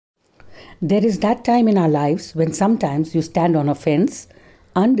There is that time in our lives when sometimes you stand on a fence,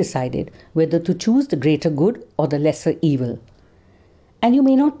 undecided whether to choose the greater good or the lesser evil. And you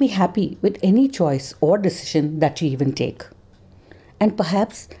may not be happy with any choice or decision that you even take. And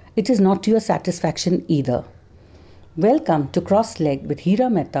perhaps it is not to your satisfaction either. Welcome to Cross Leg with Hira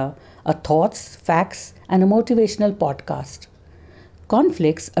Mehta, a thoughts, facts, and a motivational podcast.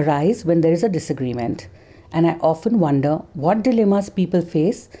 Conflicts arise when there is a disagreement, and I often wonder what dilemmas people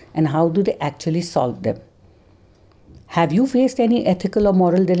face and how do they actually solve them. Have you faced any ethical or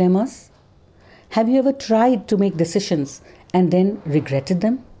moral dilemmas? Have you ever tried to make decisions and then regretted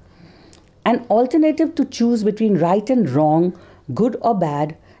them? An alternative to choose between right and wrong, good or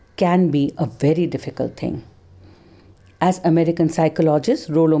bad, can be a very difficult thing. As American psychologist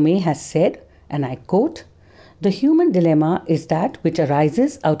Rollo May has said, and I quote, "The human dilemma is that which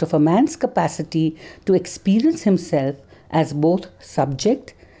arises out of a man's capacity to experience himself as both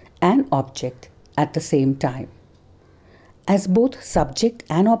subject and object at the same time." As both subject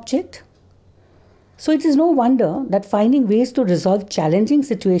and object? So it is no wonder that finding ways to resolve challenging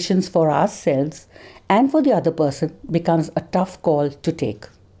situations for ourselves and for the other person becomes a tough call to take.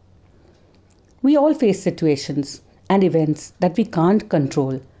 We all face situations and events that we can't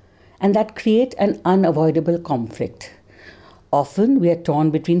control and that create an unavoidable conflict. Often we are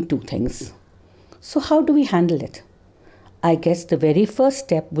torn between two things. So, how do we handle it? I guess the very first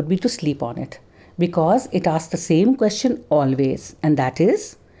step would be to sleep on it because it asks the same question always, and that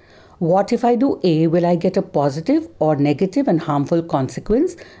is, what if I do A, will I get a positive or negative and harmful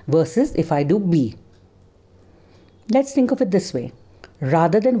consequence versus if I do B? Let's think of it this way.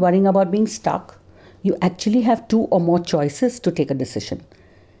 Rather than worrying about being stuck, you actually have two or more choices to take a decision.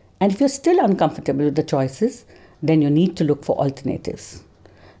 And if you're still uncomfortable with the choices, then you need to look for alternatives.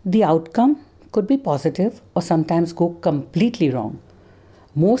 The outcome could be positive or sometimes go completely wrong.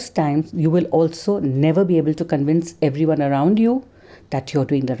 Most times, you will also never be able to convince everyone around you that you're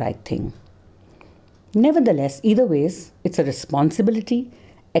doing the right thing. Nevertheless, either ways, it's a responsibility,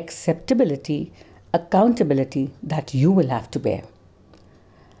 acceptability, accountability that you will have to bear.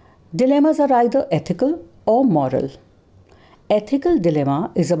 Dilemmas are either ethical or moral. Ethical dilemma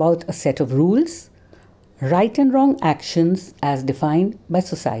is about a set of rules, right and wrong actions as defined by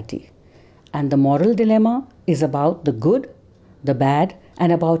society. And the moral dilemma is about the good, the bad,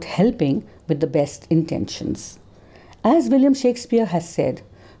 and about helping with the best intentions. As William Shakespeare has said,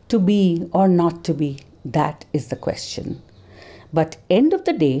 to be or not to be, that is the question. But end of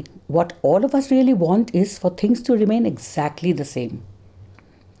the day, what all of us really want is for things to remain exactly the same.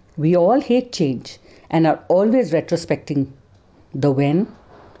 We all hate change and are always retrospecting the when,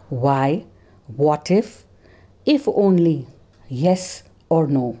 why, what if only, yes or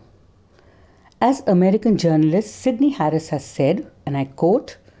no. As American journalist Sidney Harris has said, and I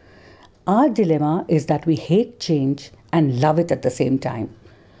quote, "Our dilemma is that we hate change and love it at the same time.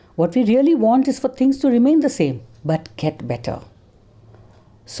 What we really want is for things to remain the same, but get better."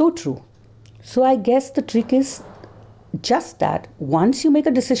 So true. So I guess the trick is just that once you make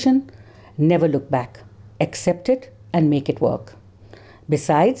a decision, never look back. Accept it and make it work.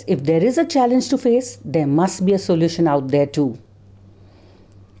 Besides, if there is a challenge to face, there must be a solution out there too.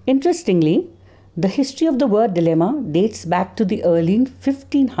 Interestingly, the history of the word dilemma dates back to the early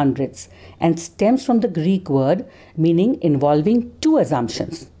 1500s and stems from the Greek word meaning involving two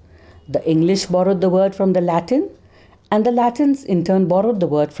assumptions. The English borrowed the word from the Latin, and the Latins in turn borrowed the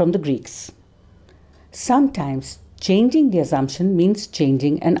word from the Greeks. Sometimes changing the assumption means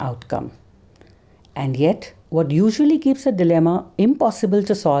changing an outcome. And yet, what usually keeps a dilemma impossible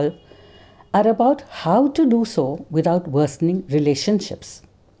to solve are about how to do so without worsening relationships.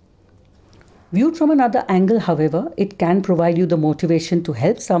 Viewed from another angle, however, it can provide you the motivation to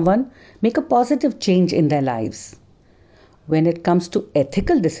help someone make a positive change in their lives. When it comes to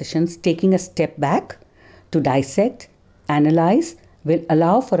ethical decisions, taking a step back to dissect, analyze, will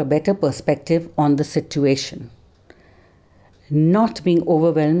allow for a better perspective on the situation. Not being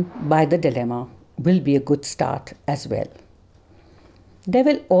overwhelmed by the dilemma will be a good start as well. There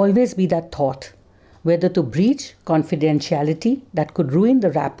will always be that thought whether to breach confidentiality that could ruin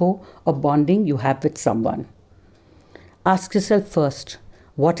the rapport or bonding you have with someone. Ask yourself first,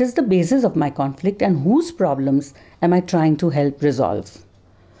 what is the basis of my conflict and whose problems am I trying to help resolve?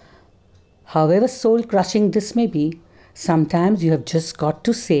 However soul crushing this may be, sometimes you have just got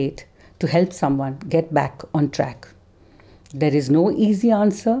to say it to help someone get back on track. There is no easy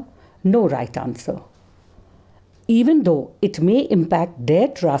answer, no right answer. Even though it may impact their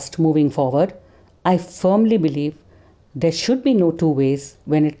trust moving forward, I firmly believe there should be no two ways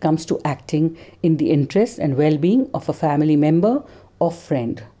when it comes to acting in the interest and well being of a family member or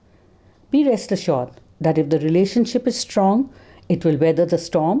friend. Be rest assured that if the relationship is strong, it will weather the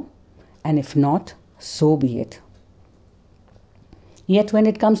storm, and if not, so be it. Yet, when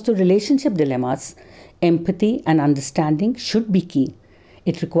it comes to relationship dilemmas, empathy and understanding should be key.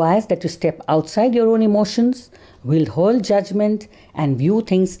 It requires that you step outside your own emotions, withhold judgment, and view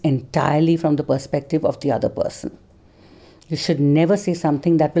things entirely from the perspective of the other person. You should never say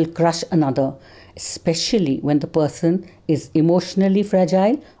something that will crush another, especially when the person is emotionally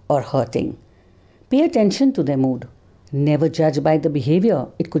fragile or hurting. Pay attention to their mood. Never judge by the behavior,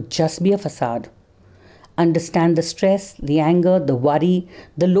 it could just be a facade. Understand the stress, the anger, the worry,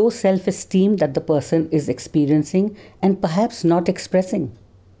 the low self esteem that the person is experiencing and perhaps not expressing.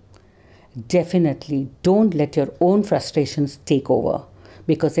 Definitely don't let your own frustrations take over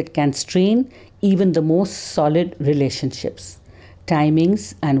because it can strain even the most solid relationships.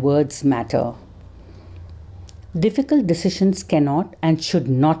 Timings and words matter. Difficult decisions cannot and should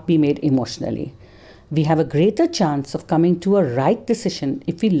not be made emotionally. We have a greater chance of coming to a right decision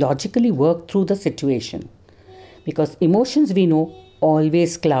if we logically work through the situation because emotions we know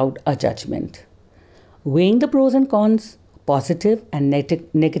always cloud our judgment. Weighing the pros and cons, positive and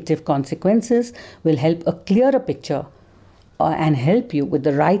negative consequences will help a clearer picture and help you with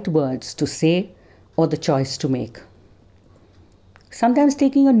the right words to say or the choice to make. Sometimes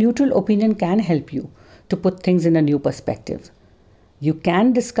taking a neutral opinion can help you to put things in a new perspective. You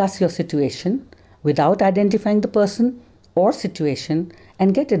can discuss your situation without identifying the person or situation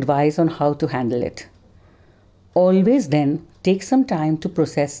and get advice on how to handle it. Always then take some time to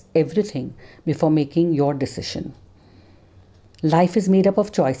process everything before making your decision. Life is made up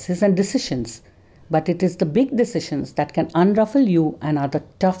of choices and decisions, but it is the big decisions that can unruffle you and are the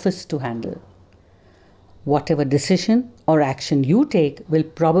toughest to handle. Whatever decision or action you take will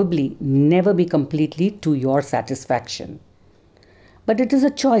probably never be completely to your satisfaction. But it is a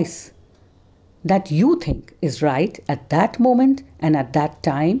choice that you think is right at that moment and at that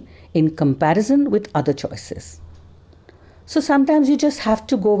time in comparison with other choices. So sometimes you just have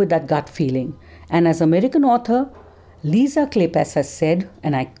to go with that gut feeling. And as American author Lisa Kleypas has said,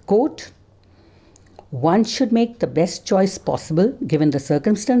 and I quote, one should make the best choice possible given the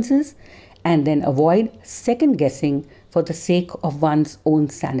circumstances and then avoid second guessing for the sake of one's own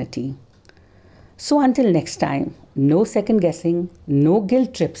sanity. So until next time, no second guessing, no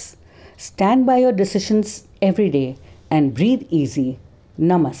guilt trips. Stand by your decisions every day and breathe easy.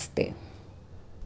 Namaste.